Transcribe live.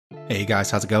Hey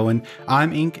guys, how's it going?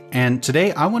 I'm Ink, and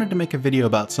today I wanted to make a video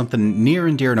about something near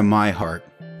and dear to my heart,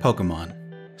 Pokemon.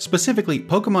 Specifically,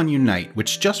 Pokemon Unite,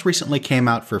 which just recently came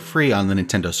out for free on the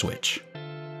Nintendo Switch.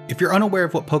 If you're unaware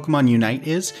of what Pokemon Unite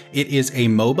is, it is a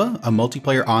MOBA, a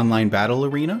multiplayer online battle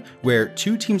arena, where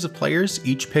two teams of players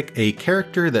each pick a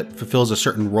character that fulfills a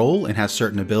certain role and has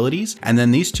certain abilities, and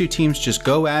then these two teams just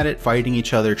go at it, fighting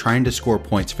each other, trying to score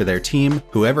points for their team.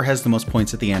 Whoever has the most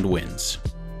points at the end wins.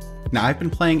 Now, I've been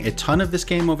playing a ton of this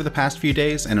game over the past few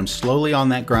days, and I'm slowly on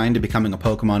that grind to becoming a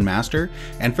Pokemon master,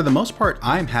 and for the most part,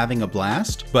 I'm having a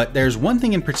blast, but there's one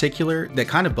thing in particular that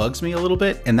kind of bugs me a little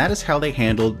bit, and that is how they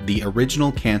handled the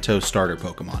original Kanto starter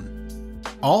Pokemon.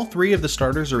 All three of the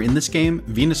starters are in this game,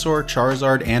 Venasaur,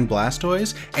 Charizard, and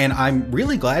Blastoise, and I'm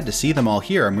really glad to see them all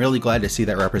here. I'm really glad to see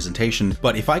that representation,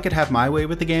 but if I could have my way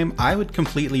with the game, I would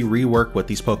completely rework what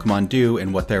these Pokemon do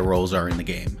and what their roles are in the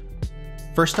game.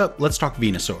 First up, let's talk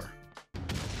Venasaur.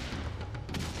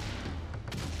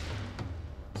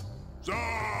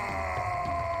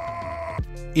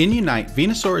 In Unite,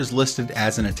 Venasaur is listed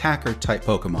as an attacker-type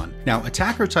Pokemon. Now,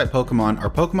 attacker-type Pokemon are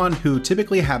Pokemon who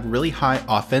typically have really high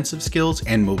offensive skills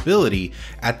and mobility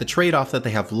at the trade-off that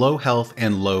they have low health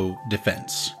and low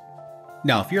defense.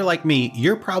 Now, if you're like me,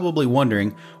 you're probably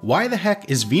wondering, why the heck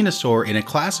is Venusaur in a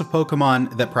class of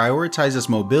Pokemon that prioritizes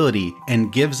mobility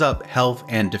and gives up health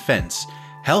and defense?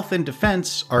 Health and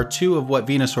defense are two of what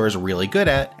Venusaur is really good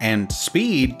at, and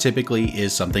speed typically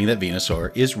is something that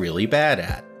Venusaur is really bad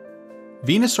at.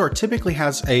 Venusaur typically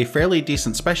has a fairly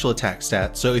decent special attack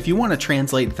stat, so if you want to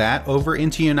translate that over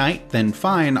into Unite, then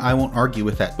fine, I won't argue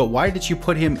with that. But why did you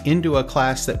put him into a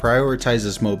class that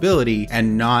prioritizes mobility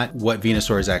and not what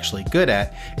Venusaur is actually good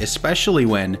at, especially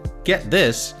when, get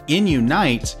this, in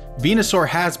Unite, Venusaur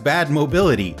has bad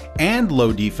mobility, and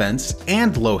low defense,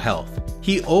 and low health.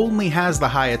 He only has the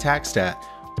high attack stat.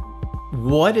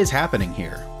 What is happening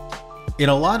here? In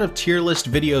a lot of tier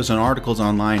list videos and articles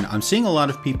online, I'm seeing a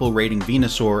lot of people rating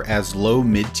Venusaur as low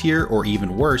mid-tier or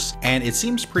even worse, and it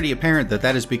seems pretty apparent that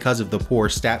that is because of the poor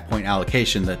stat point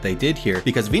allocation that they did here,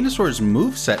 because Venusaur's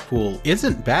moveset pool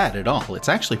isn't bad at all, it's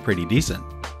actually pretty decent.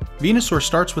 Venusaur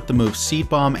starts with the moves Seed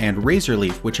Bomb and Razor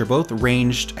Leaf, which are both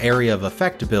ranged area of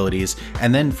effect abilities,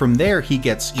 and then from there he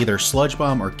gets either Sludge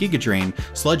Bomb or Giga Drain.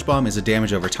 Sludge Bomb is a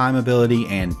damage over time ability,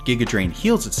 and Giga Drain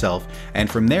heals itself, and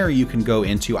from there you can go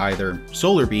into either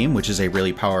Solar Beam, which is a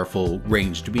really powerful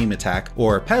ranged beam attack,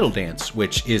 or Petal Dance,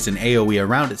 which is an AoE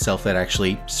around itself that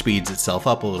actually speeds itself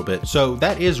up a little bit. So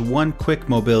that is one quick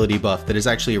mobility buff that is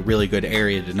actually a really good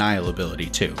area denial ability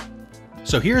too.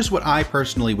 So here's what I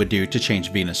personally would do to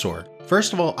change Venusaur.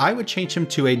 First of all, I would change him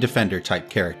to a defender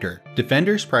type character.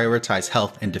 Defenders prioritize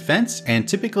health and defense and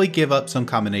typically give up some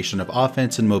combination of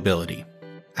offense and mobility.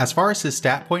 As far as his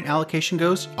stat point allocation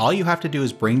goes, all you have to do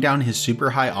is bring down his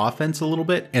super high offense a little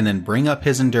bit and then bring up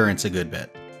his endurance a good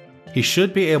bit. He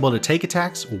should be able to take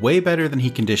attacks way better than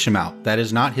he can dish them out. That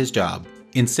is not his job.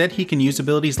 Instead, he can use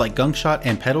abilities like Gunk Shot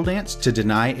and Petal Dance to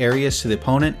deny areas to the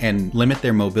opponent and limit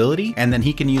their mobility, and then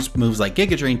he can use moves like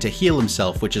Giga Drain to heal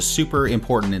himself, which is super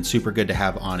important and super good to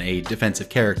have on a defensive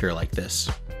character like this.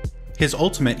 His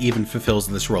ultimate even fulfills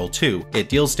this role too. It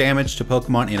deals damage to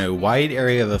Pokemon in a wide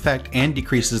area of effect and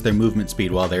decreases their movement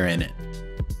speed while they're in it.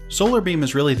 Solar Beam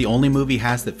is really the only move he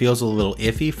has that feels a little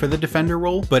iffy for the defender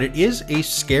role, but it is a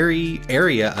scary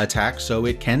area attack, so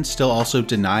it can still also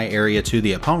deny area to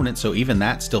the opponent, so even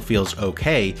that still feels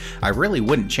okay. I really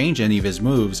wouldn't change any of his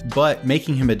moves, but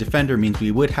making him a defender means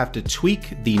we would have to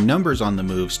tweak the numbers on the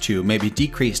moves to maybe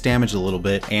decrease damage a little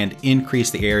bit and increase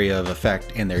the area of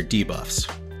effect and their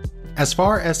debuffs. As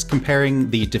far as comparing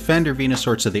the Defender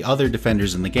Venusaur to the other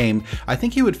defenders in the game, I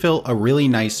think he would fill a really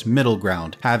nice middle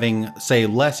ground, having, say,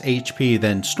 less HP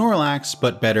than Snorlax,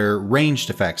 but better ranged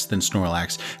effects than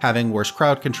Snorlax, having worse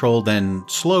crowd control than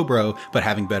Slowbro, but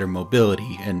having better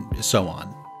mobility, and so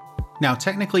on. Now,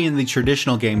 technically in the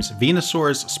traditional games,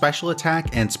 Venusaur's special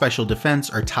attack and special defense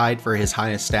are tied for his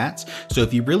highest stats, so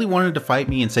if you really wanted to fight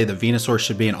me and say that Venusaur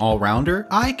should be an all-rounder,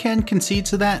 I can concede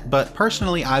to that, but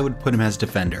personally I would put him as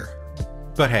defender.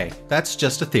 But hey, that's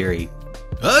just a theory.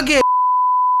 Okay!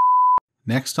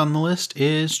 Next on the list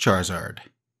is Charizard.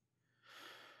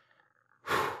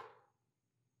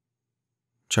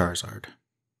 Charizard.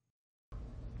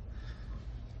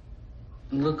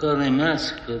 Look how they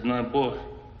massacred my boy.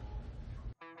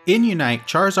 In Unite,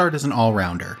 Charizard is an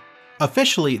all-rounder.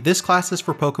 Officially, this class is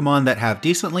for Pokemon that have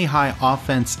decently high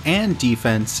offense and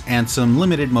defense and some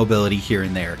limited mobility here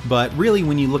and there, but really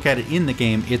when you look at it in the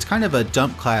game, it's kind of a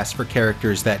dump class for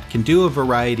characters that can do a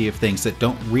variety of things that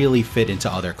don't really fit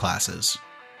into other classes.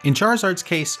 In Charizard's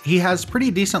case, he has pretty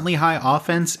decently high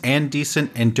offense and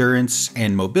decent endurance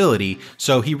and mobility,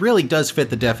 so he really does fit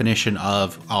the definition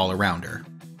of all-arounder.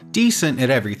 Decent at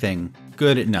everything,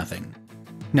 good at nothing.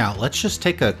 Now let's just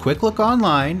take a quick look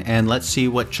online and let's see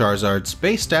what Charizard's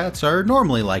base stats are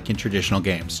normally like in traditional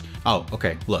games. Oh,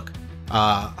 okay, look.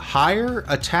 Higher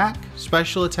attack,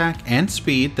 special attack, and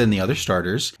speed than the other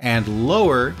starters, and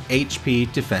lower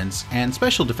HP, defense, and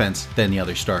special defense than the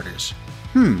other starters.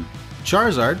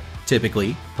 Charizard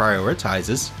typically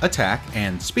prioritizes attack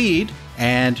and speed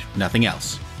and nothing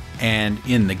else. And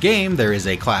in the game, there is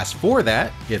a class for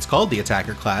that. It's called the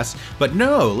Attacker class. But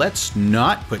no, let's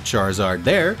not put Charizard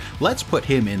there. Let's put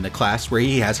him in the class where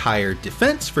he has higher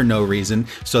defense for no reason,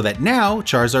 so that now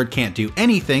Charizard can't do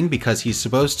anything because he's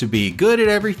supposed to be good at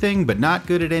everything but not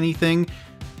good at anything.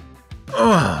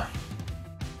 Ugh.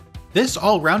 This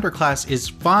all-rounder class is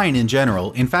fine in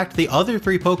general. In fact, the other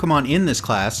 3 Pokemon in this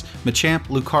class, Machamp,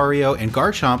 Lucario, and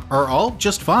Garchomp, are all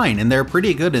just fine, and they're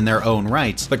pretty good in their own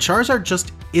rights. But Charizard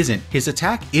just isn't. His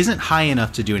attack isn't high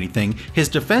enough to do anything, his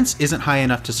defense isn't high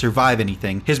enough to survive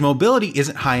anything, his mobility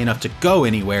isn't high enough to go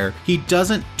anywhere, he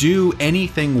doesn't do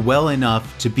anything well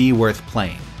enough to be worth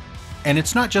playing. And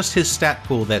it's not just his stat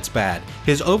pool that's bad,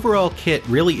 his overall kit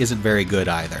really isn't very good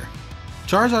either.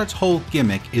 Charizard's whole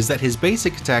gimmick is that his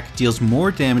basic attack deals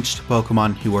more damage to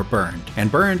Pokemon who are burned, and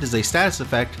burned is a status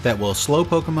effect that will slow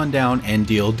Pokemon down and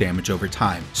deal damage over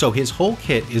time. So his whole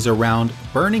kit is around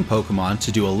burning Pokemon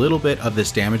to do a little bit of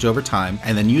this damage over time,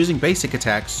 and then using basic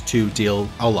attacks to deal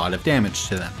a lot of damage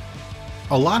to them.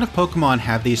 A lot of Pokemon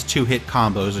have these 2-hit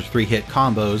combos or 3-hit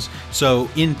combos, so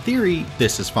in theory,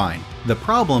 this is fine. The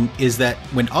problem is that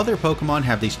when other Pokemon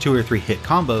have these 2 or 3-hit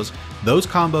combos, those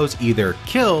combos either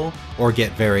kill or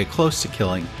get very close to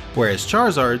killing, whereas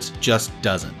Charizard's just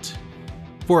doesn't.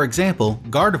 For example,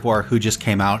 Gardevoir, who just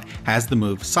came out, has the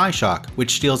move Psyshock,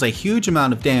 which deals a huge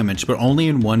amount of damage but only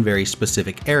in one very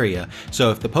specific area,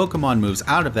 so if the Pokemon moves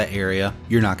out of that area,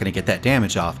 you're not going to get that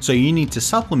damage off. So you need to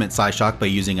supplement Psyshock by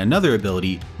using another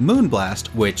ability, Moonblast,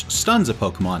 which stuns a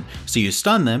Pokemon. So you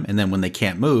stun them, and then when they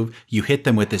can't move, you hit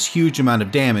them with this huge amount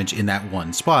of damage in that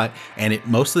one spot, and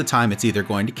most of the time it's either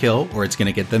going to kill or it's going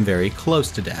to get them very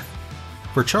close to death.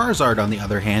 For Charizard, on the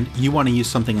other hand, you want to use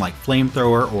something like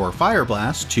Flamethrower or Fire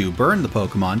Blast to burn the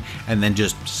Pokemon and then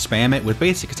just spam it with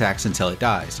basic attacks until it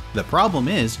dies. The problem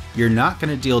is, you're not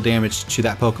going to deal damage to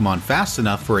that Pokemon fast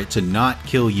enough for it to not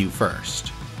kill you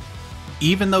first.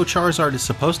 Even though Charizard is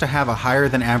supposed to have a higher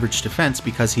than average defense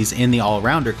because he's in the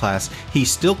all-rounder class, he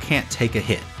still can't take a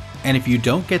hit. And if you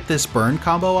don't get this burn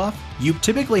combo off, you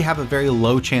typically have a very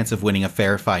low chance of winning a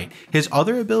fair fight. His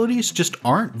other abilities just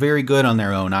aren't very good on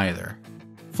their own either.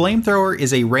 Flamethrower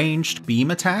is a ranged beam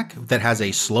attack that has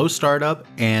a slow startup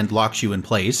and locks you in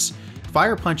place.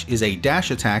 Fire Punch is a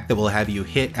dash attack that will have you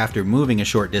hit after moving a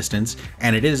short distance,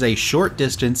 and it is a short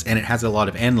distance and it has a lot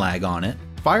of end lag on it.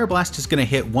 Fire Blast is going to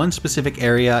hit one specific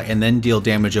area and then deal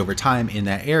damage over time in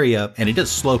that area, and it does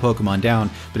slow Pokemon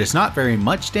down, but it's not very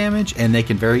much damage and they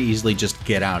can very easily just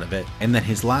get out of it. And then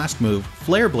his last move,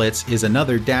 Flare Blitz, is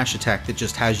another dash attack that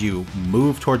just has you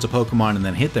move towards a Pokemon and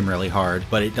then hit them really hard,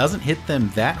 but it doesn't hit them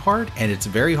that hard and it's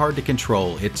very hard to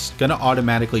control. It's going to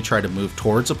automatically try to move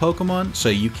towards a Pokemon, so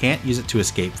you can't use it to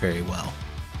escape very well.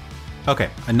 Okay,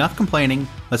 enough complaining,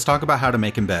 let's talk about how to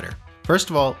make him better.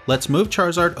 First of all, let's move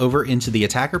Charizard over into the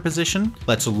attacker position,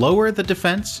 let's lower the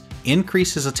defense,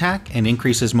 increase his attack, and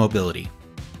increase his mobility.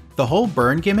 The whole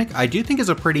burn gimmick I do think is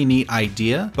a pretty neat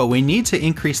idea, but we need to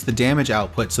increase the damage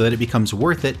output so that it becomes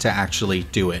worth it to actually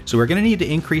do it. So we're going to need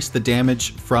to increase the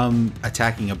damage from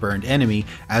attacking a burned enemy,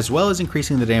 as well as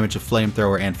increasing the damage of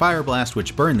Flamethrower and Fire Blast,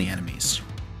 which burn the enemies.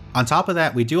 On top of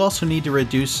that, we do also need to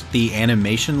reduce the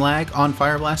animation lag on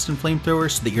Fire Blast and Flamethrower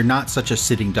so that you're not such a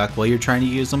sitting duck while you're trying to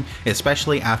use them,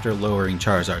 especially after lowering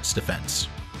Charizard's defense.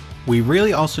 We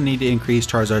really also need to increase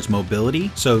Charizard's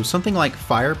mobility, so something like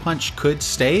Fire Punch could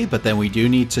stay, but then we do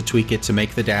need to tweak it to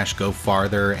make the dash go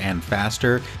farther and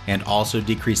faster, and also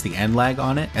decrease the end lag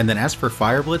on it. And then as for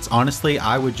Fire Blitz, honestly,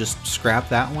 I would just scrap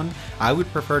that one. I would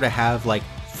prefer to have like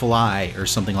Fly or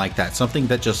something like that, something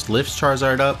that just lifts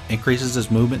Charizard up, increases his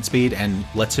movement speed, and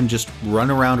lets him just run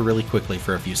around really quickly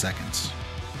for a few seconds.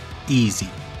 Easy.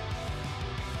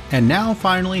 And now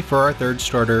finally for our third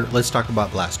starter, let's talk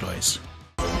about Blastoise.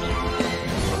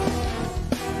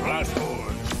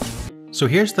 So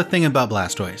here's the thing about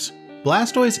Blastoise.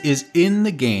 Blastoise is in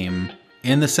the game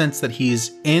in the sense that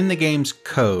he's in the game's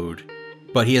code,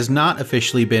 but he has not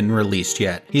officially been released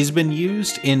yet. He's been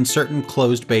used in certain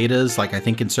closed betas, like I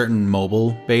think in certain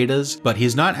mobile betas, but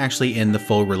he's not actually in the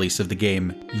full release of the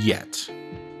game yet.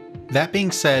 That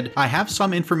being said, I have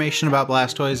some information about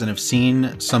Blastoise and have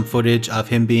seen some footage of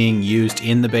him being used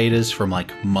in the betas from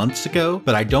like months ago,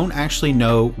 but I don't actually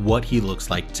know what he looks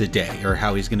like today or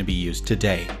how he's going to be used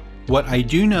today. What I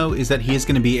do know is that he is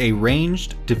going to be a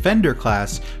ranged defender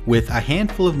class with a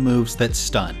handful of moves that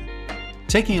stun.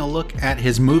 Taking a look at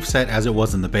his moveset as it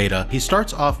was in the beta, he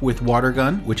starts off with Water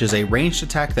Gun, which is a ranged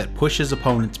attack that pushes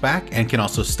opponents back and can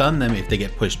also stun them if they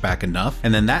get pushed back enough,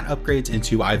 and then that upgrades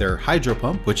into either Hydro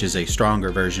Pump, which is a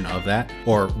stronger version of that,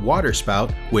 or Water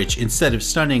Spout, which instead of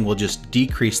stunning will just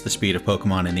decrease the speed of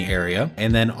Pokemon in the area.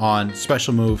 And then on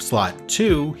special move slot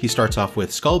 2, he starts off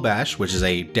with Skull Bash, which is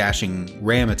a dashing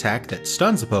ram attack that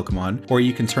stuns the Pokemon, or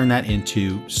you can turn that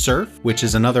into Surf, which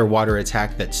is another water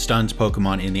attack that stuns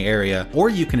Pokemon in the area, or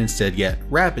you can instead get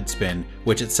Rapid Spin,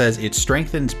 which it says it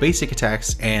strengthens basic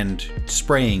attacks and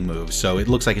spraying moves, so it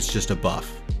looks like it's just a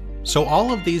buff. So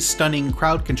all of these stunning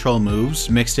crowd control moves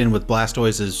mixed in with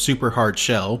Blastoise's super hard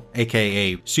shell,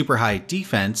 aka super high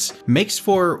defense, makes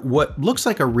for what looks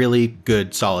like a really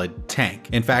good solid tank.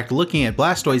 In fact, looking at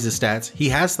Blastoise's stats, he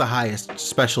has the highest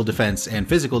special defense and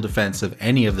physical defense of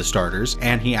any of the starters,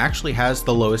 and he actually has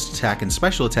the lowest attack and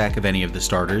special attack of any of the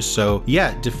starters, so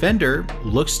yeah, Defender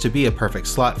looks to be a perfect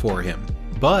slot for him.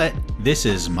 But this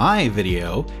is my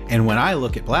video, and when I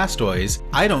look at Blastoise,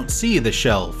 I don't see the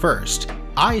shell first.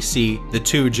 I see the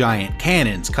two giant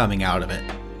cannons coming out of it.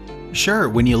 Sure,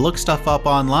 when you look stuff up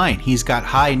online, he's got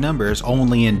high numbers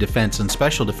only in defense and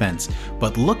special defense,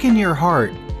 but look in your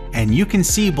heart and you can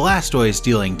see Blastoise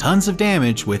dealing tons of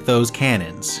damage with those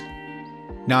cannons.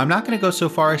 Now, I'm not going to go so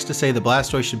far as to say that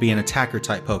Blastoise should be an attacker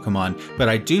type Pokemon, but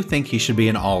I do think he should be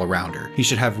an all-arounder. He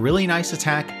should have really nice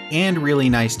attack and really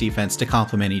nice defense to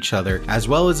complement each other, as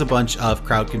well as a bunch of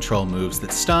crowd control moves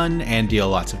that stun and deal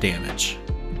lots of damage.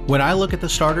 When I look at the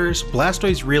starters,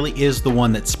 Blastoise really is the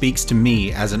one that speaks to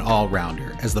me as an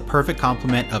all-rounder, as the perfect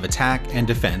complement of attack and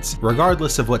defense,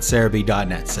 regardless of what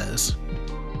Cerebi.net says.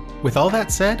 With all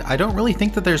that said, I don't really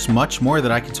think that there's much more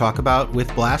that I can talk about with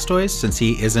Blastoise since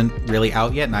he isn't really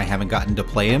out yet and I haven't gotten to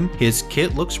play him. His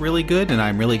kit looks really good and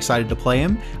I'm really excited to play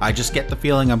him. I just get the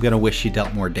feeling I'm gonna wish he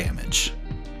dealt more damage.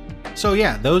 So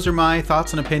yeah, those are my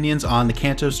thoughts and opinions on the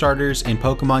Kanto starters in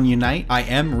Pokemon Unite. I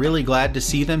am really glad to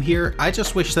see them here, I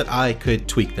just wish that I could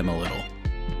tweak them a little.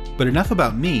 But enough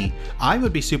about me, I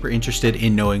would be super interested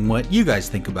in knowing what you guys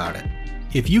think about it.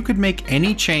 If you could make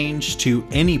any change to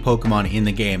any Pokemon in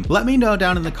the game, let me know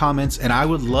down in the comments and I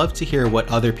would love to hear what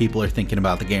other people are thinking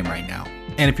about the game right now.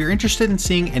 And if you're interested in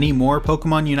seeing any more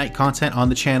Pokemon Unite content on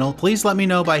the channel, please let me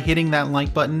know by hitting that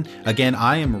like button. Again,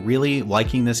 I am really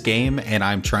liking this game and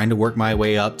I'm trying to work my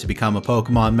way up to become a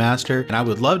Pokemon master, and I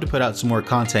would love to put out some more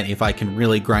content if I can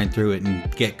really grind through it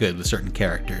and get good with certain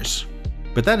characters.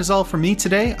 But that is all from me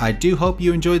today. I do hope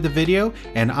you enjoyed the video,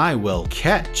 and I will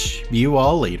catch you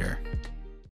all later.